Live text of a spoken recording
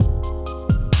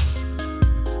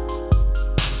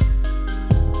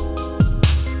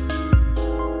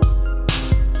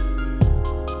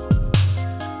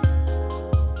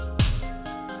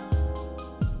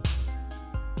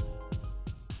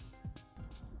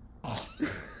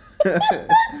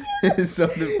Is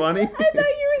something funny? I thought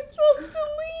you were supposed to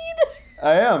lead.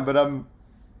 I am, but I'm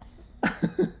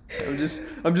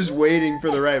just waiting for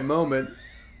the right moment.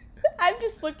 I'm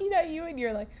just looking at you and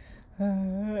you're like...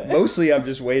 Mostly I'm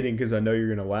just waiting because I know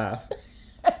you're going to laugh.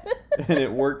 And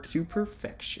it worked to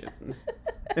perfection.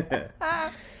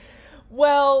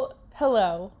 Well,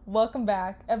 hello. Welcome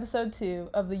back. Episode 2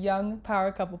 of the Young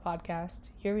Power Couple podcast.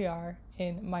 Here we are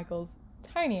in Michael's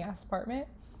tiny ass apartment.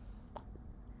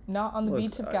 Not on the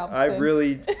beach of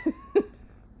Galveston.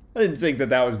 I didn't think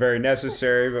that was very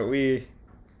necessary, but we're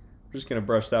just going to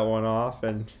brush that one off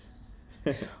and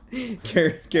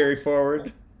carry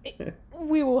forward.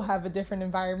 We will have a different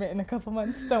environment in a couple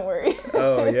months. Don't worry.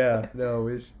 Oh yeah, no,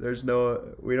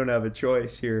 we don't have a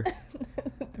choice here.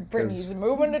 Brittany's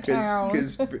moving to town.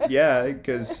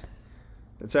 Because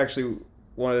that's actually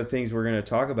one of the things we're going to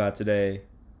talk about today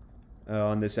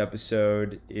on this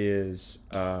episode is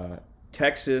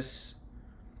Texas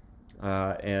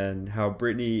and how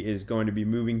Brittany is going to be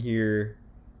moving here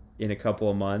in a couple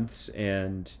of months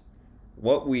and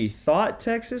what we thought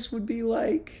Texas would be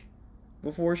like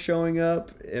before showing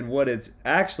up and what it's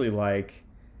actually like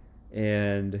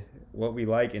and what we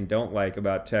like and don't like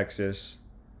about Texas.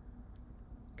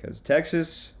 Because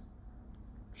Texas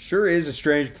sure is a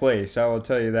strange place, I will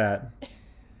tell you that.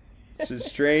 It's a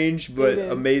strange but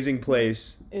amazing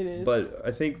place. It is. But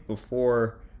I think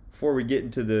before we get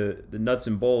into the nuts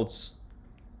and bolts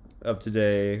of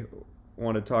today, I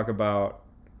want to talk about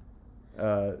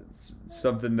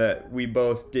something that we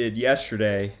both did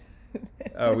yesterday.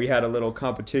 We had a little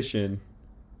competition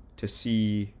to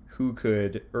see who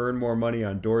could earn more money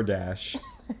on DoorDash.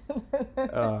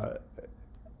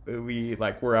 We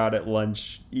were out at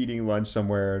lunch, eating lunch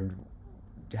somewhere, and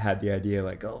had the idea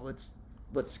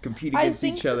let's compete against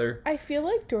each other. I feel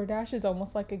like DoorDash is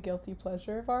almost like a guilty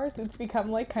pleasure of ours. It's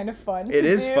become kind of fun. It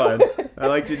is fun. I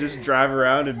like to just drive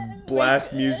around and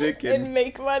blast music and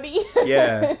make money.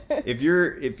 Yeah, if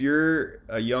you're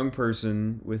a young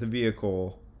person with a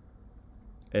vehicle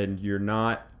and you're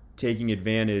not taking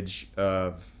advantage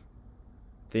of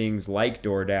things like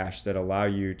DoorDash that allow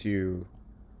you to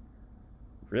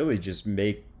really just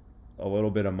make a little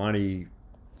bit of money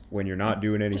when you're not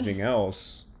doing anything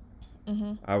else,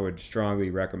 mm-hmm. I would strongly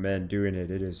recommend doing it.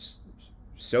 It is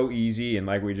so easy, and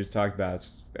like we just talked about,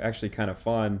 it's actually kind of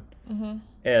fun. Mm-hmm.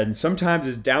 And sometimes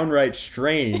it's downright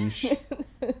strange.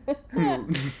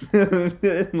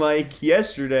 Like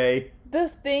yesterday. The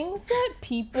things that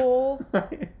people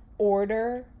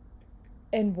order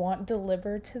and want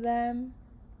delivered to them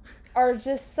are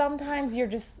just, sometimes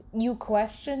you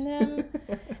question them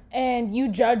and you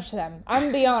judge them. I'm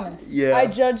gonna be honest. Yeah. I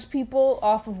judge people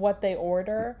off of what they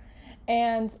order.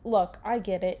 And look, I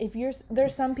get it.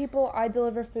 There's some people I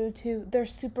deliver food to, they're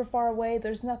super far away,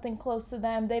 there's nothing close to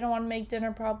them, they don't want to make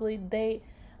dinner probably.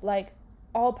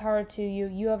 All power to you.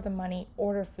 You have the money,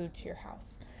 order food to your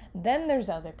house. Then there's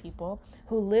other people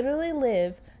who literally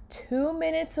live 2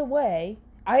 minutes away.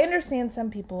 I understand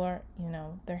some people are,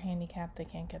 they're handicapped, they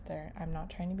can't get there. I'm not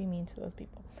trying to be mean to those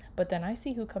people. But then I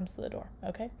see who comes to the door,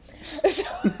 okay? So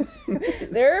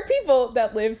there are people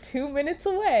that live 2 minutes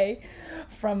away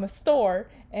from a store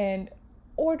and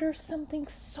order something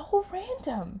so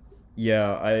random.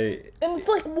 Yeah, And it's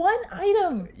like one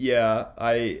item. Yeah,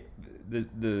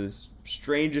 the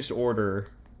strangest order,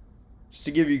 just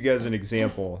to give you guys an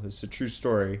example, it's a true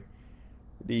story.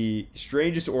 The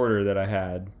strangest order that I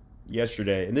had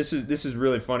yesterday, and this is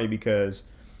really funny because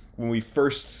when we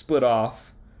first split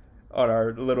off on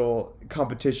our little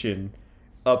competition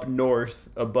up north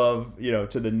above,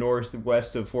 to the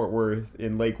northwest of Fort Worth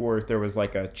in Lake Worth, there was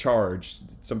a charge.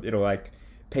 It'll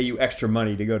pay you extra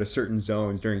money to go to certain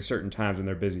zones during certain times when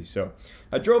they're busy. So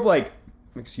I drove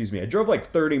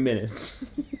 30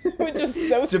 minutes which is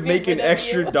so to make an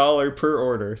extra $1 per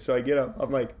order. So I get up,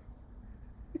 I'm like,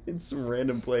 in some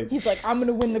random place. He's like, I'm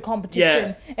gonna win the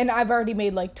competition, and I've already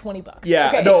made $20. Yeah,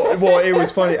 okay. No, well, it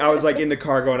was funny. I was in the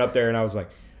car going up there, and I was like,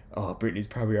 oh, Brittany's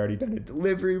probably already done a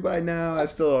delivery by now. I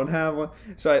still don't have one.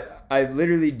 So I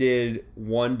literally did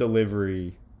one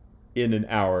delivery in an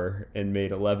hour and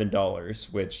made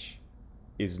 $11, which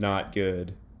is not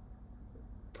good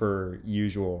per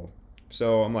usual.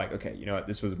 So I'm like, okay, you know what?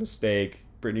 This was a mistake.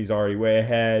 Brittany's already way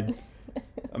ahead.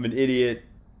 I'm an idiot.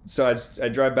 So I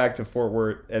drive back to Fort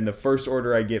Worth, and the first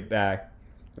order I get back,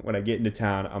 when I get into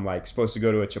town, I'm supposed to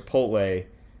go to a Chipotle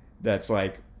that's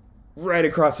right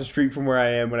across the street from where I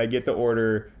am. When I get the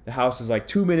order, the house is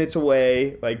 2 minutes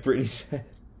away, like Brittany said.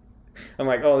 I'm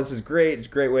like, oh, this is great. It's a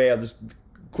great way. I'll just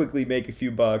quickly make a few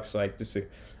bucks. I'm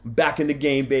back in the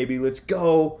game, baby. Let's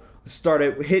go. start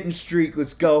it, hitting streak.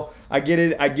 Let's go. I get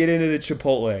into the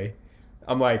Chipotle.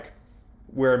 I'm like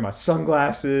wearing my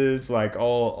sunglasses, like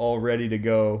all ready to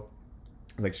go.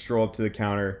 Like stroll up to the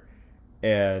counter,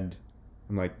 and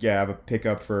I'm like, yeah, I have a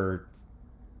pickup for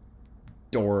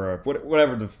Dora,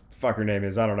 whatever the fuck her name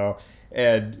is, I don't know.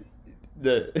 And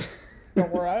the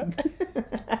Dora.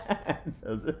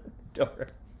 Dora.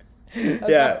 That's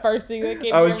yeah, the first thing that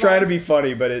came I was to your trying to mind. be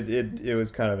funny, but it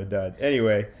was kind of a dud.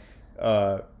 Anyway,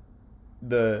 the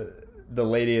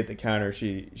lady at the counter,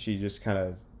 she just kind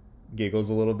of giggles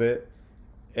a little bit,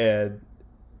 and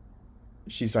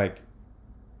she's like,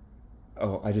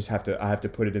 "Oh, I have to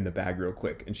put it in the bag real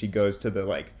quick." And she goes to the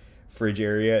like fridge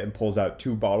area and pulls out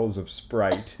 2 bottles of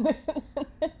Sprite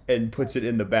and puts it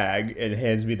in the bag and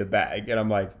hands me the bag. And I'm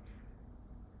like,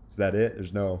 "Is that it?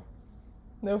 There's no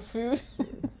food."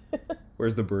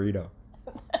 Where's the burrito?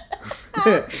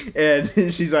 And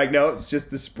she's like, "No, it's just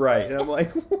the Sprite." And I'm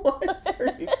like, "What?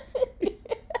 Are you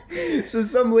serious?" So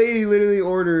some lady literally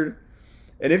ordered,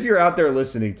 and if you're out there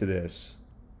listening to this,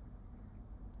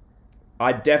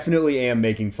 I definitely am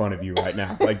making fun of you right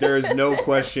now. Like, there is no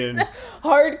question.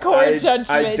 Hardcore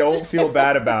judgment. I don't feel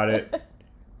bad about it.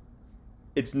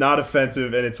 It's not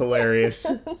offensive, and it's hilarious.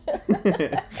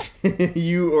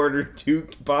 You ordered 2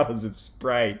 bottles of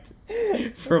Sprite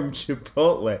from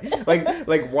Chipotle.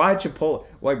 Like why Chipotle?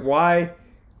 Why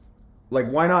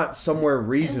not somewhere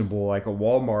reasonable, like a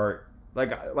Walmart?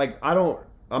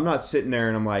 I'm not sitting there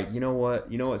and I'm like, you know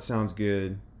what sounds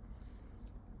good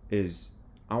is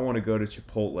I want to go to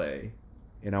Chipotle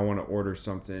and I want to order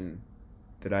something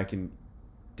that I can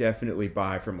definitely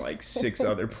buy from like 6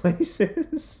 other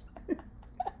places.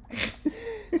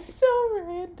 So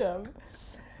random.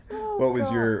 Oh, What was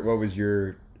God.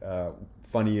 your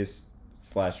funniest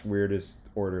 / weirdest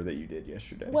order that you did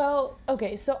yesterday? Well,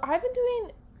 okay, so I did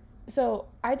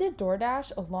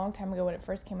DoorDash a long time ago when it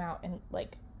first came out, and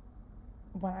like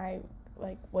when I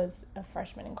like was a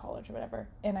freshman in college or whatever,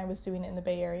 and I was doing it in the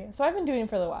Bay Area. So I've been doing it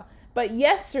for a little while. But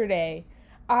yesterday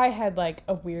I had like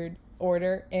a weird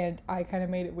order, and I kind of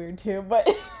made it weird too, but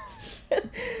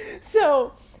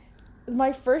so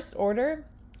my first order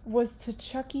was to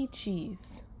Chuck E.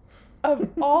 Cheese.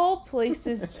 Of all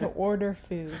places to order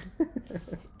food.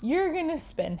 You're gonna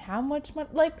spend how much money?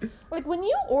 Like when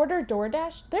you order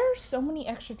DoorDash, there are so many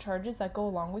extra charges that go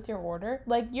along with your order.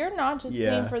 Like, you're not just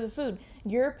paying for the food.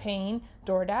 You're paying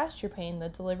DoorDash, you're paying the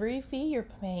delivery fee, you're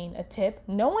paying a tip.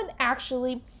 No one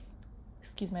actually,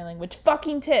 excuse my language,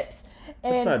 fucking tips.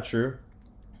 And That's not true.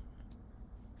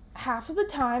 half of the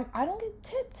time, I don't get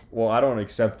tipped. Well, I don't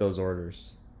accept those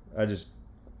orders. I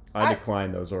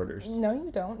decline those orders. No, you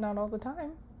don't. Not all the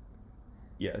time.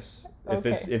 Yes.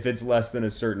 Okay. If it's less than a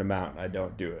certain amount, I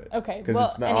don't do it. Okay. Because well,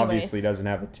 it's not anyways, obviously doesn't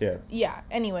have a tip. Yeah.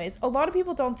 Anyways, a lot of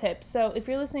people don't tip. So if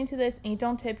you're listening to this and you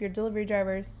don't tip your delivery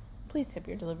drivers, please tip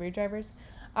your delivery drivers.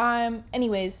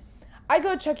 Anyways, I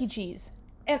go to Chuck E. Cheese,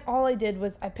 and all I did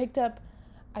was I picked up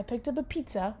a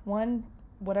pizza,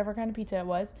 whatever kind of pizza it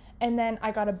was, and then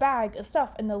I got a bag of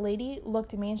stuff, and the lady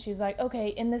looked at me and she's like, "Okay,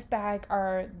 in this bag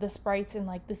are the Sprites and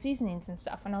like the seasonings and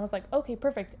stuff." And I was like, "Okay,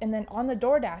 perfect." And then on the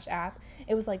DoorDash app,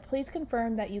 it was like, "Please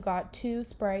confirm that you got 2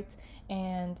 Sprites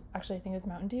and actually I think it was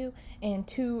Mountain Dew and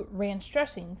 2 ranch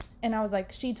dressings." And I was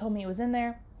like, she told me it was in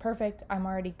there. Perfect. I'm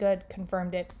already good.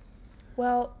 Confirmed it.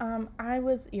 Well, I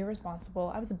was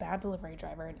irresponsible. I was a bad delivery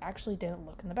driver and actually didn't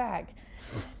look in the bag.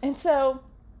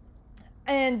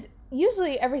 And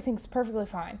usually everything's perfectly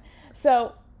fine.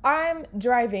 So I'm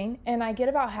driving and I get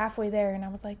about halfway there and I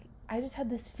was like, I just had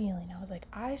this feeling. I was like,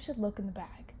 I should look in the bag.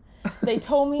 They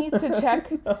told me to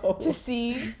check No. to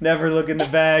see. Never look in the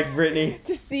bag, Brittany.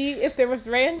 To see if there was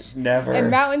ranch Never. and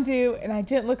Mountain Dew, and I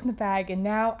didn't look in the bag, and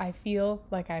now I feel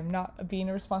like I'm not being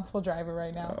a responsible driver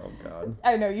right now. Oh, God.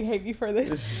 I know you hate me for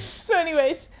this. So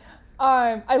anyways,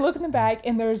 I look in the bag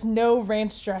and there's no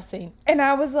ranch dressing. And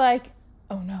I was like,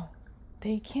 oh no,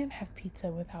 they can't have pizza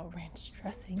without ranch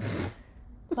dressing.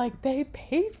 Like, they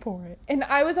paid for it. And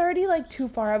I was already like too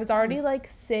far. I was already like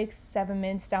 6-7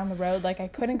 minutes down the road. Like, I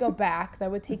couldn't go back.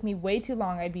 That would take me way too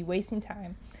long. I'd be wasting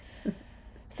time.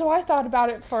 So I thought about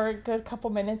it for a good couple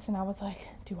minutes and I was like,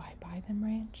 do I buy them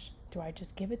ranch? Do I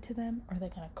just give it to them? Are they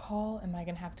going to call? Am I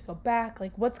going to have to go back?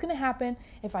 Like, what's going to happen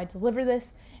if I deliver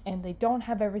this and they don't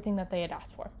have everything that they had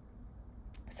asked for?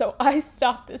 So I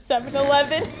stopped at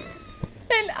 7-Eleven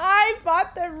and I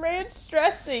bought them ranch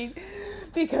dressing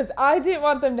because I didn't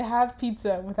want them to have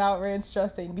pizza without ranch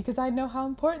dressing because I know how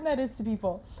important that is to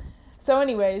people. So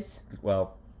anyways.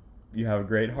 Well, you have a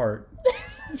great heart.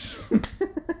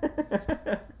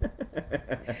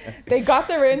 They got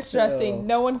the ranch dressing.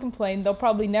 No one complained. They'll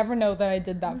probably never know that I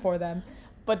did that for them.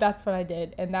 But that's what I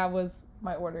did, and that was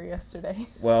my order yesterday.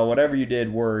 Well, whatever you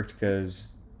did worked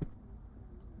because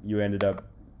you ended up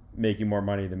making more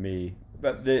money than me.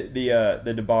 But the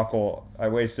debacle, I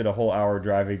wasted a whole hour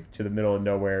driving to the middle of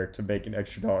nowhere to make an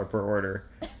extra $1 per order,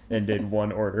 and did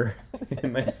one order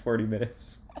in like 40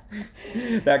 minutes.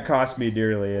 That cost me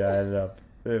dearly, and I ended up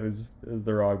it was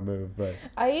the wrong move. But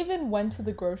I even went to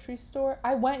the grocery store.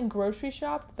 I went and grocery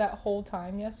shopped that whole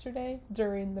time yesterday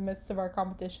during the midst of our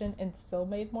competition, and still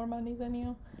made more money than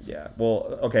you. yeah,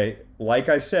 well, okay, like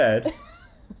I said,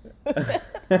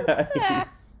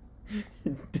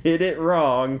 did it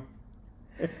wrong.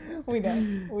 We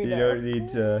know. We You know. don't need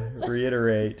to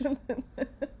reiterate.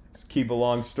 Let's keep a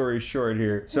long story short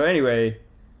here. So anyway,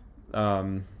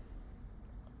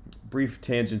 brief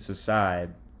tangents aside,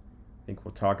 I think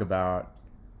we'll talk about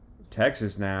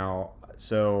Texas now.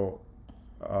 So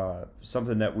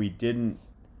something that we didn't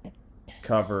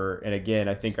cover, and again,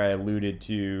 I think I alluded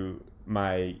to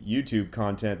my YouTube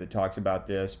content that talks about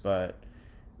this, but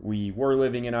we were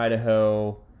living in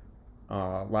Idaho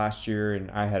last year, and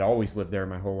I had always lived there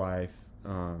my whole life.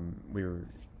 We were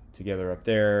together up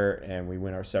there, and we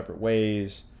went our separate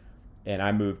ways, and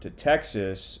I moved to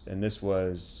Texas, and this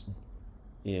was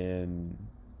in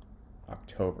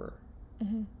October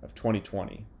of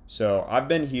 2020. So I've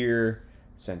been here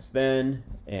since then,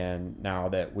 and now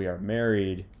that we are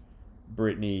married,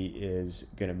 Brittany is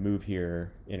going to move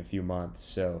here in a few months.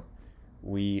 So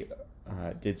we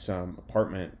did some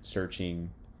apartment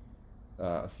searching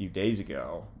a few days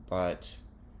ago, but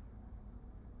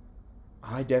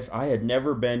I had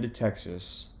never been to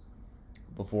Texas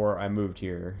before I moved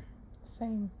here.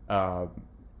 Same.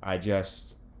 I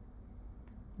just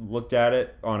looked at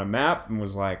it on a map and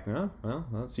was like, oh, well,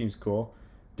 that seems cool.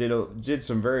 Did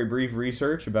some very brief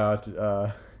research about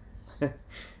the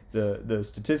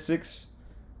statistics,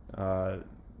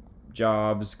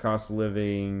 jobs, cost of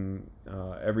living,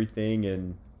 everything,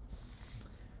 and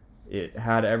it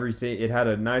had everything. It had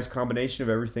a nice combination of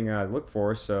everything I look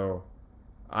for. So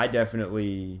I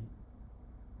definitely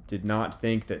did not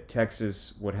think that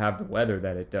Texas would have the weather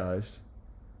that it does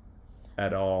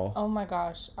at all. Oh my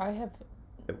gosh, I have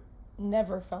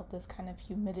never felt this kind of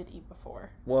humidity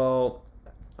before. Well,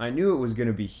 I knew it was going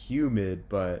to be humid,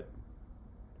 but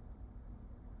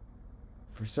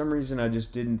for some reason I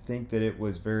just didn't think that it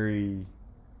was very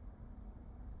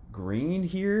green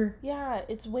here. Yeah,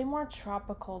 it's way more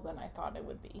tropical than I thought it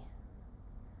would be.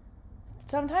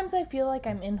 Sometimes I feel like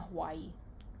I'm in Hawaii.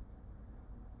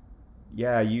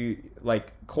 Yeah, you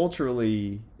like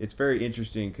culturally, it's very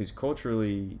interesting because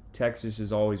culturally, Texas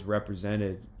is always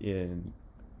represented in,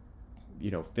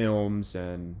 films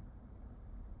and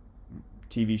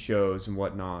TV shows and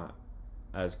whatnot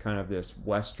as kind of this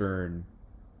Western.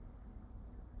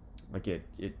 Like it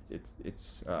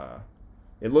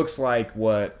looks like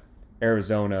what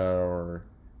Arizona or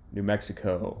New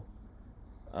Mexico,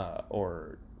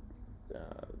 or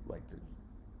like the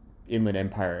Inland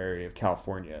Empire area of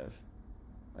California.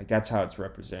 Like that's how it's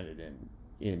represented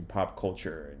in pop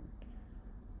culture. And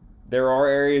there are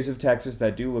areas of Texas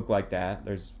that do look like that.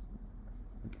 There's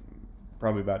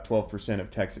probably about 12% of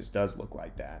Texas does look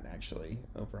like that, actually,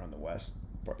 over on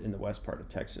in the west part of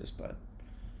Texas. But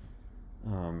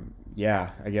yeah,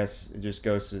 I guess it just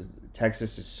goes to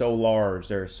Texas is so large.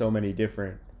 There are so many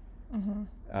different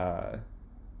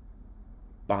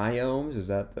biomes. Is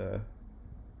that the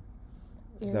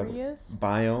areas?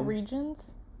 Biome?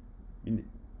 Regions?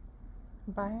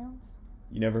 Biomes?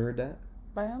 You never heard that?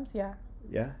 Biomes? Yeah.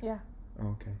 Yeah? Yeah.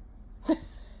 Oh, okay.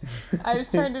 I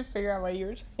was trying to figure out what you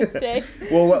were trying to say.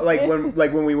 Well,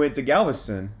 when we went to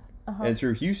Galveston and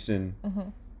through Houston,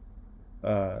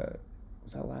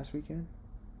 was that last weekend?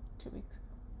 2 weeks.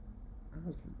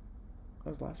 That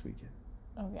was last weekend.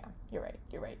 Oh yeah, you're right.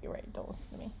 Don't listen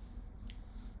to me.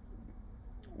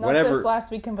 Not this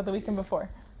last weekend, but the weekend before.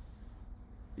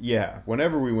 Yeah,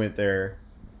 whenever we went there,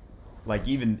 like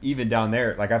even down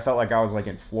there, like I felt like I was like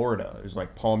in Florida. There's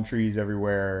like palm trees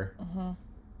everywhere.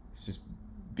 It's just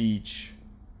beach.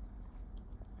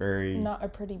 Not a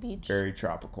pretty beach. Very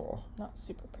tropical. Not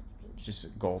super pretty beach. Just a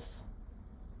Gulf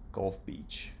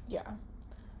beach. Yeah,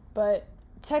 but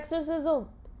Texas is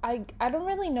I don't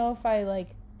really know if I like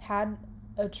had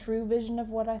a true vision of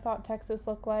what I thought Texas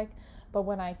looked like, but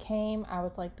when I came, I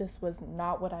was like, this was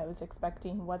not what I was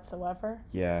expecting whatsoever.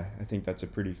 Yeah, I think that's a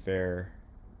pretty fair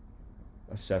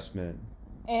assessment.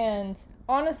 And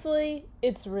honestly,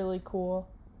 it's really cool.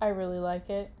 I really like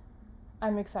it.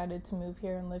 I'm excited to move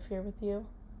here and live here with you.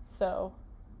 So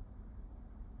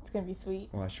it's gonna be sweet.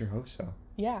 Well, I sure hope so.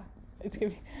 Yeah, it's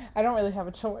gonna be. I don't really have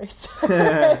a choice.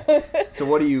 So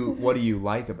what do you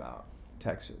like about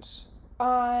Texas?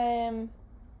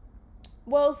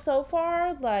 Well, so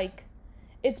far, like,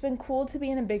 it's been cool to be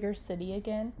in a bigger city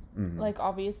again. Mm-hmm. Like,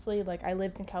 obviously, like, I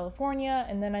lived in California,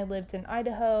 and then I lived in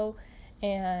Idaho,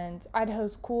 and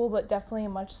Idaho's cool, but definitely a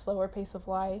much slower pace of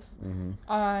life.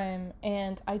 Mm-hmm.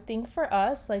 And I think for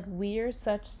us, like, we're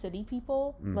such city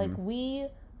people. Mm-hmm. Like, we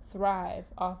thrive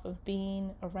off of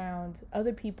being around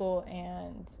other people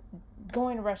and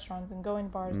going to restaurants and going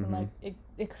to bars Mm-hmm. and, like,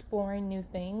 exploring new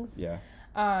things. Yeah.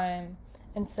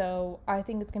 And so I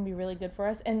think it's going to be really good for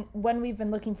us. And when we've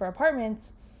been looking for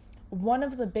apartments, one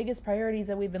of the biggest priorities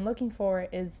that we've been looking for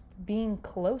is being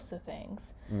close to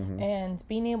things. Mm-hmm. And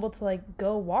being able to, like,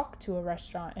 go walk to a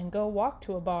restaurant and go walk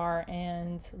to a bar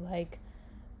and, like,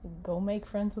 go make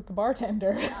friends with the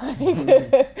bartender.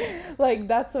 Like,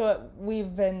 that's what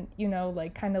we've been, you know,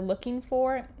 like, kind of looking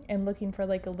for, and looking for,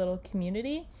 like, a little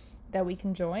community that we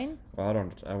can join.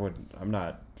 Well, I'm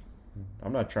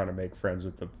not trying to make friends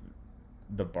with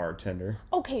the bartender.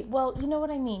 Okay, well, you know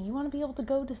what I mean. You want to be able to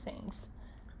go to things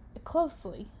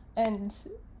closely. And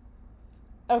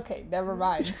okay, never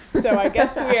mind. So I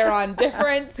guess we are on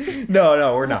different.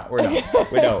 No, we're not. We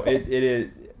know it is,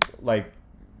 like,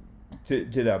 to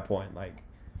that point. Like,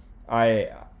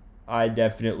 I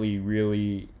definitely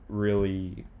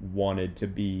really wanted to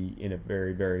be in a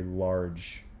very, very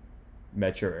large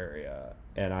metro area,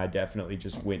 and I definitely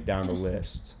just went down the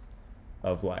list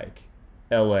of, like,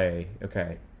 LA.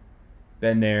 Okay,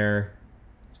 been there.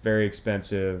 It's very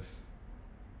expensive.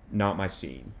 Not my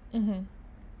scene. Mm-hmm.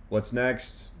 What's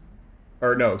next?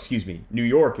 Or no, excuse me. New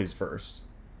York is first.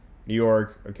 New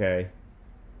York, okay.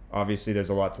 Obviously, there's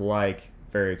a lot to like.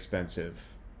 Very expensive.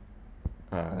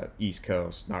 East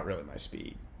Coast, not really my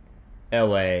speed.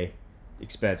 LA,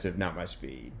 expensive, not my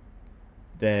speed.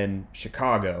 Then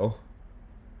Chicago.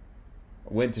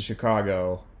 I went to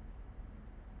Chicago.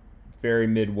 Very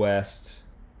Midwest.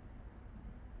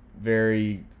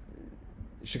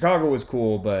 Chicago was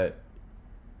cool, but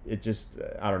it just,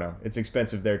 I don't know. It's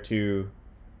expensive there too.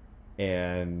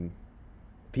 And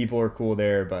people are cool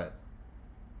there, but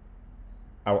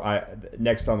I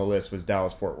next on the list was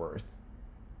Dallas-Fort Worth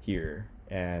here.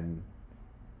 And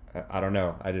I don't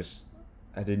know. I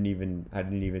didn't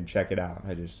even check it out.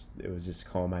 It was just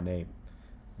calling my name.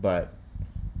 But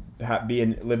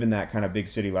living that kind of big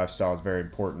city lifestyle is very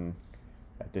important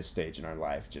at this stage in our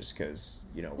life, just because,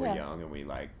 you know, we're young and we,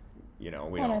 like, you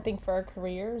know, and I think for our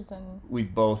careers, and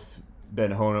we've both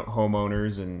been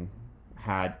homeowners and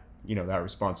had, you know, that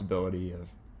responsibility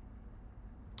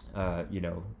of, you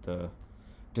know, the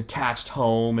detached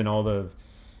home and all the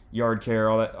yard care,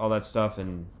 all that stuff,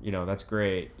 and, you know, that's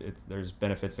great. There's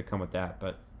benefits that come with that,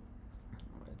 but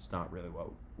it's not really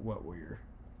what we're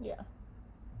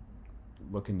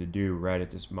looking to do right at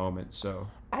this moment. So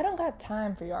I don't got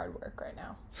time for yard work right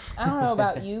now. I don't know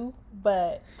about you,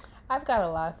 but I've got a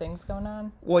lot of things going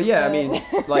on. Well, yeah, I mean,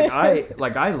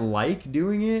 I like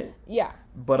doing it. Yeah.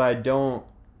 But I don't,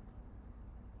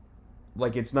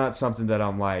 like, it's not something that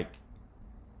I'm like,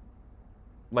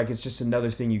 it's just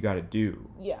another thing you got to do.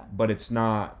 Yeah. But it's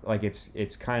not, like,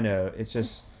 it's kind of, it's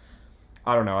just,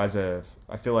 I don't know, I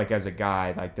feel like as a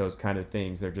guy, like, those kind of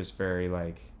things, they're just very,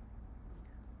 like,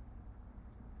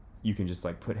 you can just,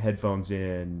 like, put headphones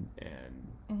in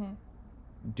and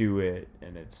do it,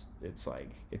 and it's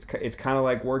like, it's kind of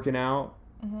like working out,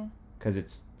 because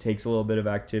it takes a little bit of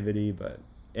activity, but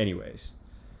anyways.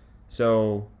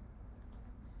 So,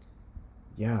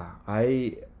 yeah,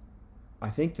 I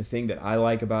think the thing that I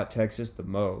like about Texas the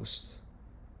most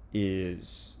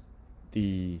is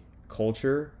the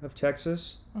culture of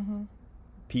Texas.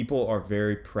 People are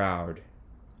very proud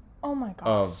Oh my gosh.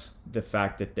 of the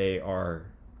fact that they are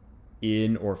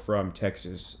in or from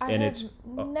Texas. And it's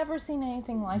never seen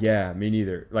anything like it. Yeah, me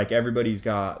neither. Like, everybody's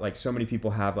got, like, so many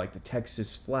people have, like, the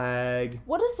Texas flag.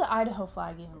 What does the Idaho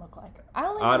flag even look like? I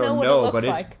don't know what but it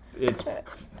looks like. it's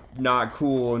not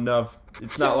cool enough.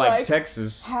 It's To, not like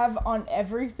Texas. Have on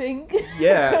everything.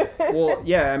 Yeah. Well,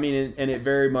 yeah, I mean, and it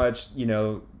very much, you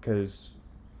know, because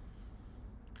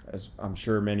as I'm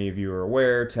sure many of you are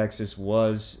aware, Texas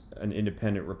was an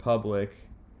independent republic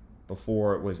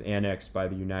before it was annexed by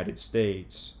the United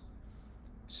States.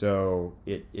 So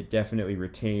it definitely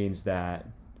retains that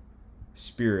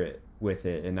spirit with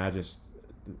it, and I just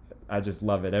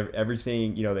love it.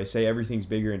 Everything, you know, they say everything's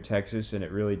bigger in Texas, and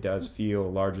it really does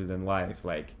feel larger than life.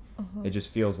 Like, it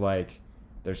just feels like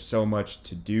there's so much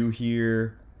to do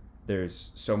here.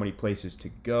 There's so many places to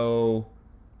go.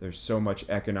 There's so much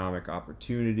economic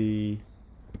opportunity.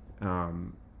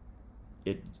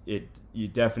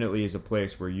 It definitely is a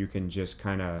place where you can just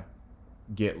kind of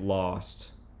get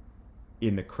lost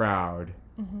in the crowd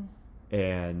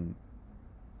and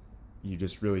you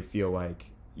just really feel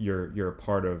like you're a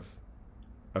part of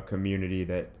a community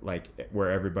that like where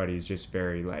everybody's just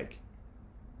very like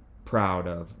proud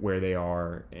of where they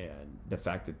are and the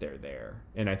fact that they're there.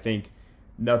 And I think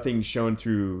nothing shone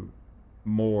through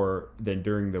more than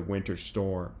during the winter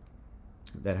storm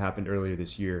that happened earlier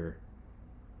this year.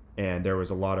 And there was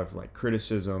a lot of like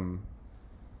criticism,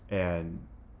 and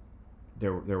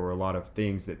there were a lot of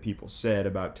things that people said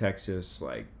about Texas,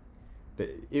 like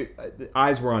the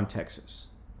eyes were on Texas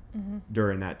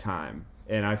during that time.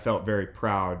 And I felt very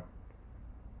proud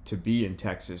to be in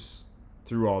Texas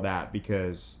through all that,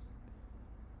 because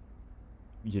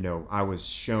I was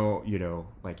shown,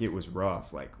 like it was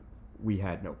rough. Like we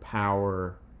had no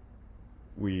power.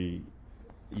 We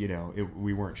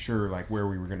weren't sure like where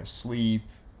we were going to sleep,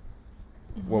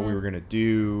 what we were going to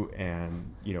do. And,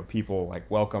 people like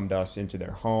welcomed us into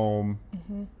their home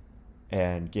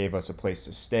and gave us a place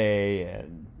to stay,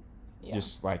 and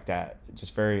just like that,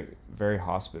 just very, very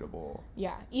hospitable.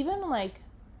 Yeah. Even like,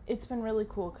 it's been really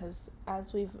cool because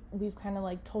as we've kind of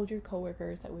like told your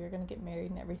coworkers that we were going to get married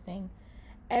and everything,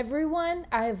 everyone,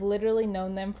 I've literally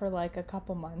known them for like a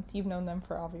couple months. You've known them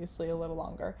for obviously a little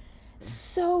longer.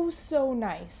 So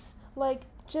nice. Like,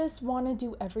 just want to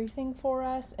do everything for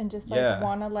us, and just like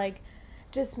want to like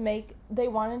they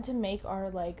wanted to make our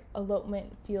like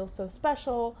elopement feel so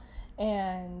special.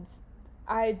 And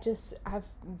I've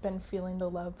been feeling the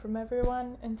love from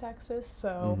everyone in Texas,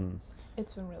 so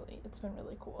it's been really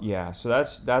cool. Yeah, so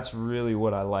that's really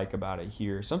what I like about it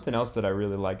here. Something else that I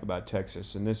really like about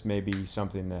Texas, and this may be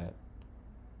something that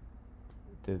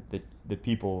the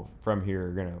people from here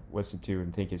are gonna listen to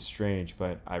and think is strange,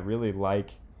 but I really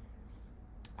like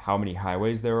how many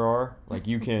highways there are. Like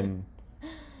you can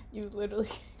you literally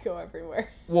go everywhere.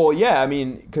 Well, yeah, I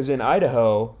mean, because in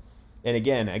Idaho, and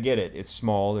again, I get it, it's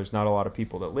small, there's not a lot of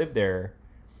people that live there,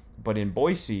 but in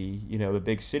Boise, the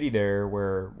big city there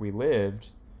where we lived,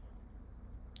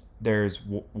 there's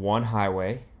one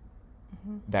highway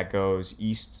that goes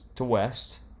east to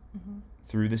west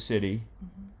through the city,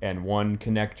 and one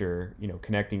connector,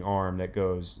 connecting arm that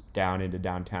goes down into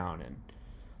downtown. And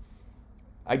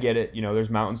I get it, there's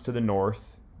mountains to the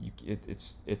north.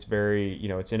 It's very,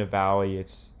 it's in a valley.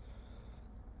 It's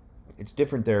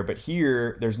different there, but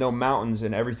here there's no mountains,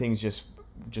 and everything's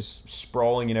just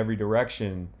sprawling in every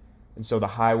direction, and so the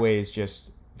highways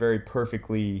just very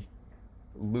perfectly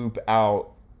loop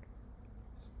out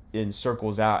in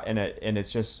circles out, and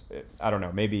it's just, I don't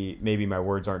know, maybe my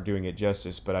words aren't doing it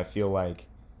justice, but I feel like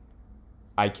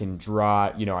I can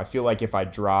drive, I feel like if I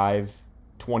drive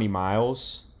 20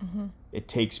 miles, it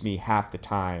takes me half the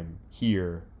time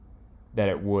here that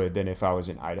it would than if I was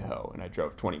in Idaho and I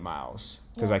drove 20 miles,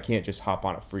 because I can't just hop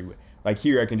on a freeway. Like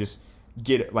here I can just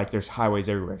get, like there's highways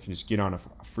everywhere. I can just get on a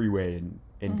freeway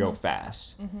and go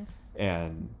fast.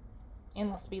 And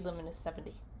the speed limit is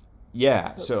 70.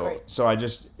 Yeah. So I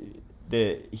just,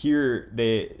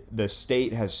 the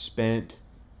state has spent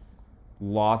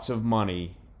lots of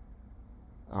money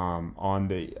on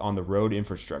the road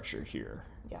infrastructure here.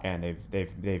 Yeah. And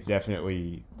they've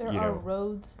definitely, there are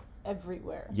roads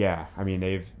everywhere. Yeah, I mean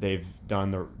they've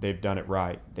done it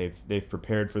right. They've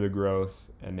prepared for the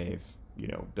growth, and they've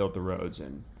built the roads,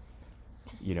 and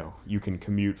you can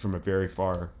commute from a very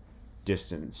far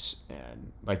distance.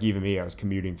 And like even me, I was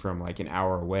commuting from like an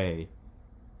hour away,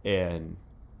 and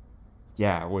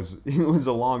yeah, it was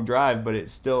a long drive, but it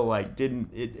still like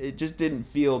it just didn't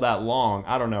feel that long.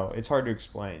 I don't know, it's hard to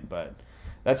explain, but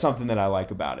that's something that I like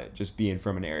about it, just being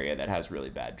from an area that has really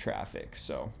bad traffic.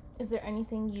 So is there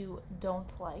anything you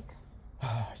don't like?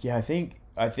 Yeah, I think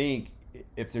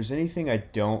if there's anything I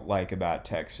don't like about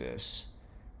Texas,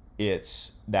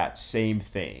 it's that same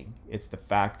thing. It's the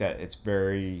fact that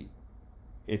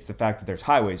there's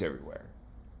highways everywhere.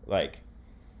 Like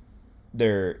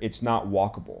it's not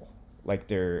walkable. Like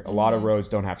a lot of roads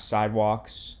don't have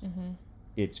sidewalks.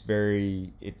 It's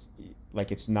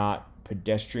not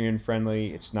pedestrian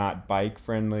friendly. It's not bike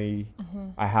friendly.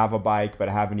 I have a bike, but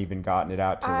I haven't even gotten it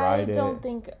out to ride it.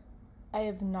 I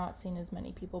have not seen as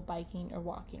many people biking or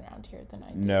walking around here than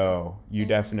I do. No, you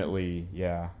definitely,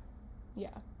 yeah.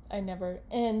 Yeah, I never,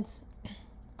 and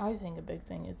I think a big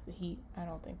thing is the heat. I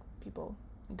don't think people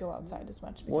go outside as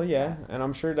much. Well, yeah, and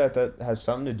I'm sure that has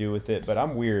something to do with it, but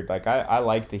I'm weird. Like, I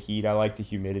like the heat. I like the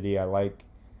humidity. I like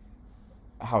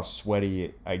how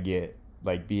sweaty I get,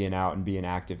 like, being out and being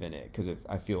active in it, because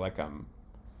I feel like I'm...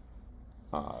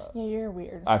 yeah, you're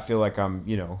weird. I feel like I'm,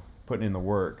 putting in the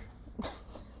work.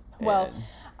 Well,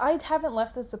 I haven't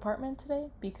left this apartment today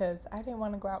because I didn't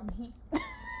want to go out in the heat.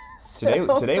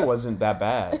 Today wasn't that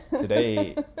bad.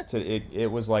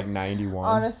 It was like 91.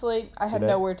 Honestly, I had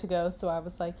nowhere to go, so I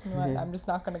was like, you know what, I'm just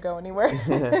not gonna go anywhere.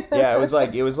 Yeah, it was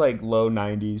like low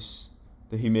 90s.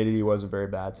 The humidity wasn't very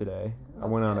bad today. I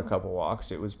went on a couple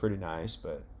walks. It was pretty nice,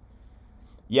 but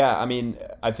yeah, I mean,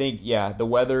 I think the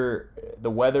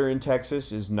weather in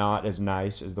Texas is not as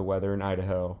nice as the weather in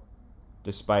Idaho,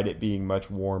 despite it being much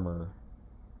warmer.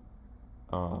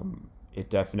 It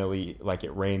definitely, like,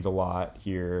 it rains a lot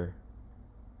here,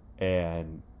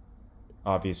 and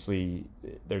obviously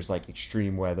there's like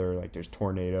extreme weather, like there's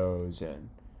tornadoes, and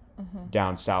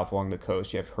down south along the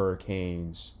coast you have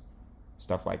hurricanes,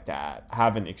 stuff like that. I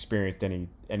haven't experienced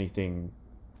anything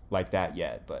like that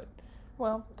yet, but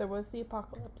well, there was the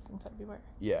apocalypse in February.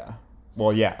 Yeah.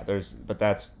 Well, yeah, but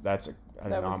that's an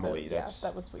anomaly.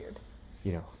 That was weird.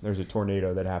 You know, there's a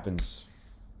tornado that happens.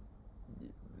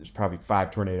 There's probably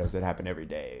 5 tornadoes that happen every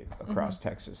day across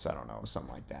Texas. I don't know,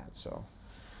 something like that. So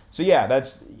yeah,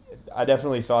 I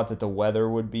definitely thought that the weather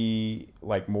would be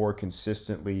like more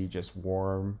consistently just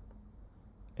warm,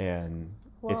 and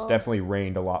it's definitely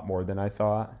rained a lot more than I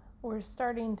thought. We're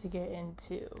starting to get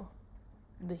into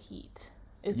the heat,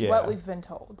 is what we've been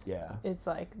told. Yeah. It's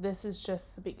like, this is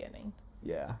just the beginning.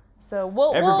 Yeah. So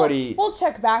we'll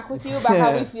check back with you about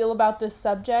how we feel about this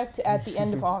subject at the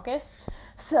end of August.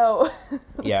 So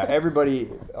yeah,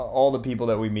 all the people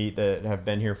that we meet that have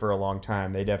been here for a long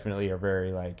time, they definitely are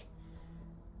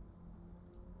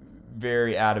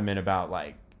very adamant about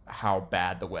like how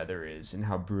bad the weather is and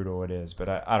how brutal it is.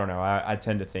 But I don't know. I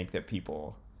tend to think that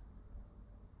people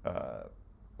they're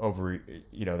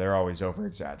always over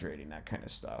exaggerating that kind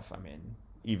of stuff. I mean,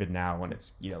 even now when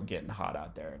it's, getting hot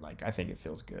out there, like, I think it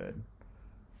feels good,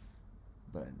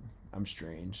 but I'm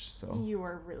strange. So you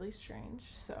are really strange.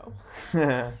 So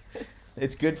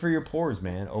it's good for your pores,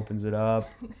 man. Opens it up,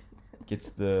 gets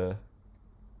the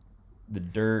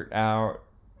dirt out,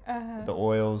 the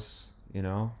oils,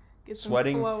 Gets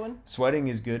sweating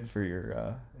is good for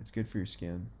your it's good for your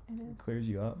skin. It is. It clears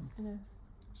you up. It is.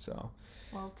 So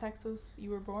well, Texas,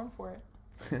 you were born for it.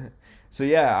 So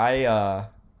yeah,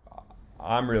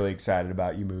 I'm really excited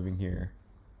about you moving here.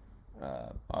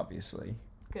 Obviously.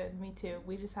 Good, me too.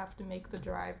 We just have to make the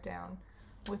drive down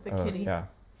with the kitty.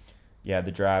 Yeah,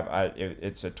 the drive.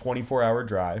 It's a 24-hour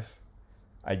drive.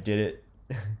 I did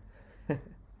it.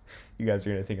 You guys are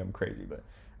gonna think I'm crazy, but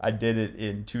I did it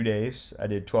in 2 days. I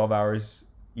did 12 hours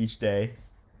each day.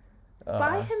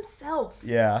 By himself.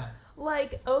 Yeah.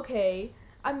 Like, okay.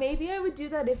 Maybe I would do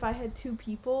that if I had 2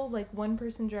 people, like one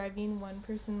person driving, one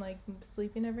person like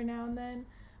sleeping every now and then.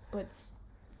 But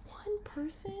one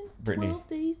person, Brittany, 12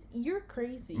 days, you're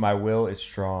crazy. My will is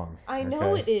strong. I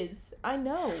know it is. I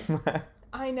know.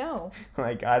 I know.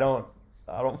 Like, I don't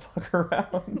fuck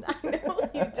around. I know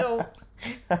you don't.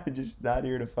 I'm just not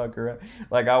here to fuck around.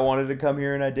 Like, I wanted to come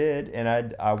here and I did,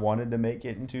 and I wanted to make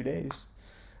it in 2 days.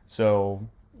 So,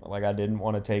 like, I didn't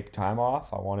want to take time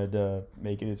off. I wanted to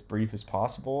make it as brief as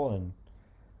possible, and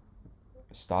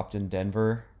stopped in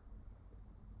Denver.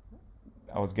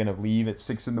 I was going to leave at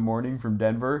 6 a.m. from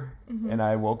Denver, and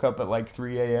I woke up at like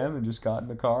 3 a.m. and just got in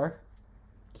the car.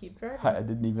 Keep driving. I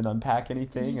didn't even unpack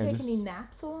anything. Did you take any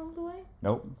naps along the way?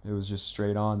 Nope. It was just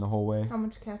straight on the whole way. How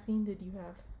much caffeine did you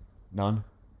have? None.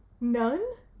 None?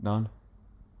 None.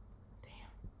 Damn.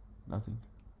 Nothing.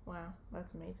 Wow,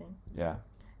 that's amazing. Yeah.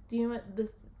 Do you know what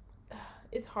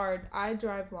it's hard. I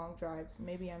drive long drives.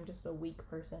 Maybe I'm just a weak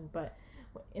person, but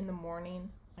in the morning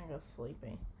I go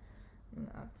sleepy.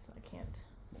 I can't.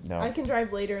 No. I can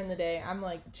drive later in the day. I'm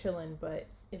like chilling, but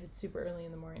if it's super early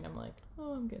in the morning, I'm like,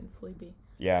 oh, I'm getting sleepy.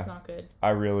 Yeah. It's not good.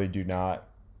 I really do not.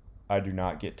 I do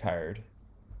not get tired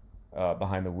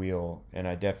behind the wheel, and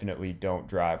I definitely don't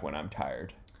drive when I'm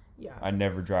tired. Yeah. I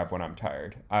never drive when I'm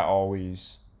tired. I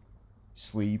always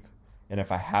sleep, and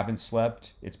if I haven't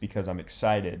slept, it's because I'm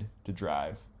excited to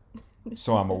drive,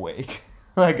 so I'm awake.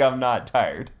 Like, I'm not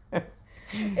tired.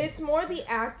 It's more the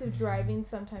act of driving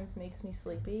sometimes makes me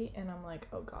sleepy, and I'm like,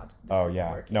 oh God, this isn't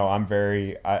working. No, I'm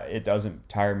it doesn't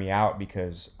tire me out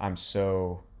because I'm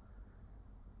so,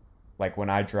 like, when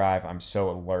I drive, I'm so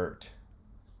alert.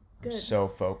 Good. I'm so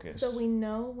focused. So we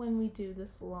know when we do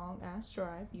this long-ass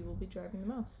drive, you will be driving the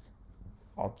most.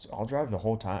 I'll drive the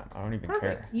whole time. I don't even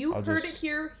care. You heard it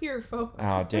here, folks.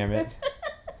 Oh, damn it.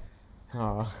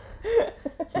 Oh,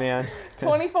 man.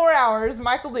 24 hours,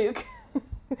 Michael Duke.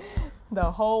 The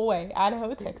whole way,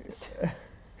 Idaho, Texas.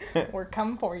 We're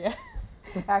coming for you.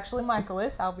 Actually, Michael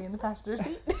is. I'll be in the passenger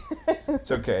seat.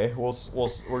 It's okay.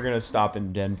 We're gonna stop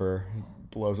in Denver,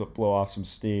 blow off some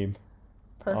steam.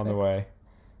 Perfect. On the way.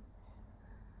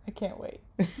 I can't wait.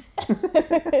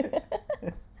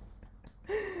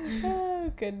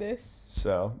 Oh goodness.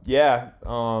 So, yeah.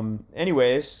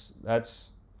 Anyways,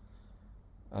 that's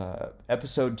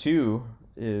episode 2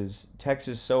 is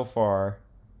Texas so far.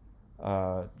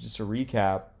 Just a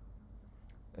recap.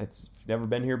 If you've never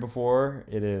been here before,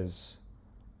 it is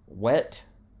wet,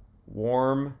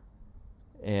 warm,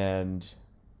 and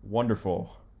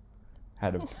wonderful.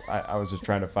 I was just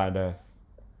trying to find a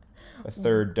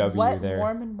third W wet, there.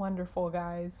 Warm, and wonderful,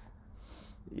 guys.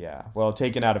 Yeah. Well,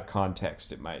 taken out of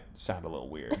context, it might sound a little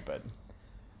weird, but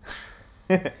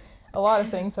A lot of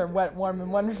things are wet, warm,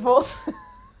 and wonderful.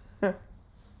 and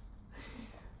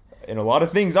a lot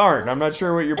of things aren't. I'm not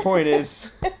sure what your point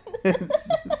is.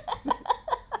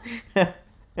 Are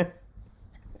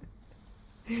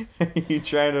you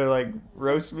trying to like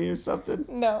roast me or something?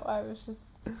 No, I was just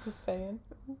saying.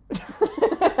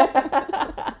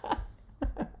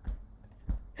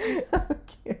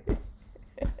 Okay.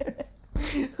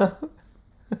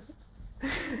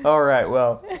 All right.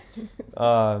 Well,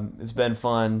 it's been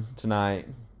fun tonight.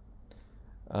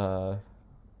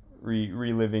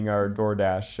 Reliving our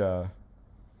DoorDash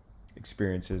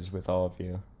experiences with all of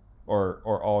you, or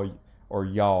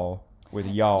y'all with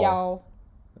y'all. Y'all.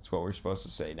 That's what we're supposed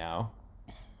to say now.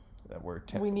 That we're.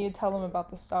 We need to tell them about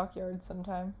the stockyard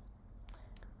sometime.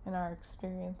 In our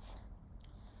experience.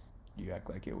 You act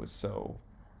like it was so.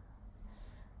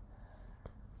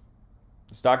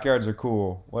 The stockyards are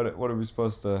cool. What are we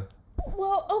supposed to?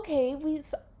 Well, okay,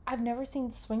 I've never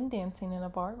seen swing dancing in a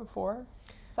bar before,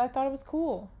 so I thought it was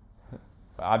cool.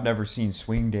 I've never seen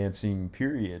swing dancing.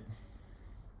 Period.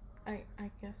 I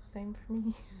guess same for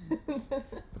me.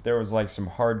 But there was like some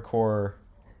hardcore,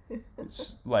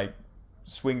 like,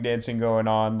 swing dancing going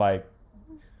on, like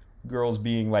girls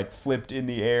being like flipped in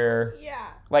the air. Yeah.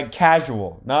 Like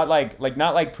casual, not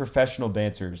like professional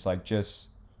dancers, like just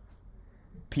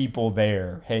people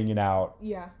there hanging out.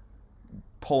 Yeah.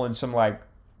 Pulling some like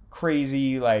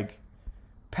crazy like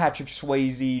Patrick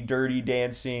Swayze dirty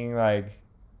dancing, like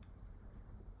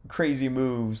crazy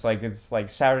moves, like it's like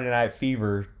Saturday Night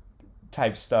Fever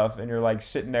type stuff, and you're like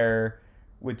sitting there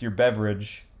with your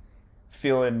beverage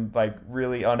feeling like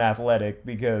really unathletic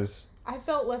because I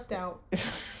felt left out.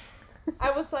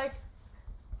 I was like,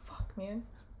 fuck man,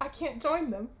 I can't join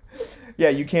them. Yeah,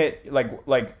 you can't like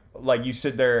you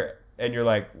sit there and you're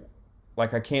like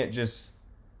I can't just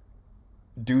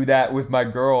do that with my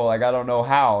girl, like I don't know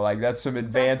how, like that's some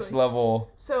advanced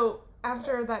level. So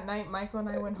after that night, Michael and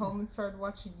I went home and started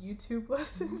watching YouTube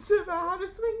lessons about how to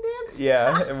swing dance.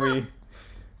 Yeah, and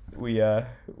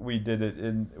we did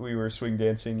it we were swing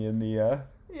dancing in the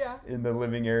in the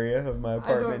living area of my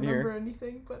apartment here. I don't remember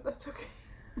anything, but that's okay.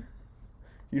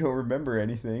 You don't remember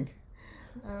anything?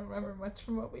 I don't remember much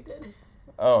from what we did.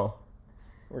 Oh,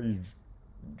 were you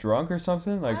drunk or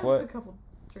something? Like I what? was a couple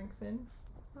drinks in.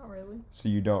 Not really. So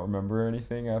you don't remember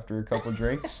anything after a couple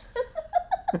drinks?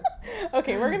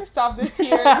 Okay, we're gonna stop this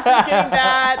here. This is getting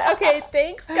bad. Okay,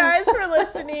 thanks guys for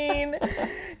listening.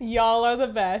 Y'all are the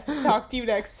best. Talk to you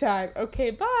next time.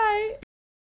 Okay, bye.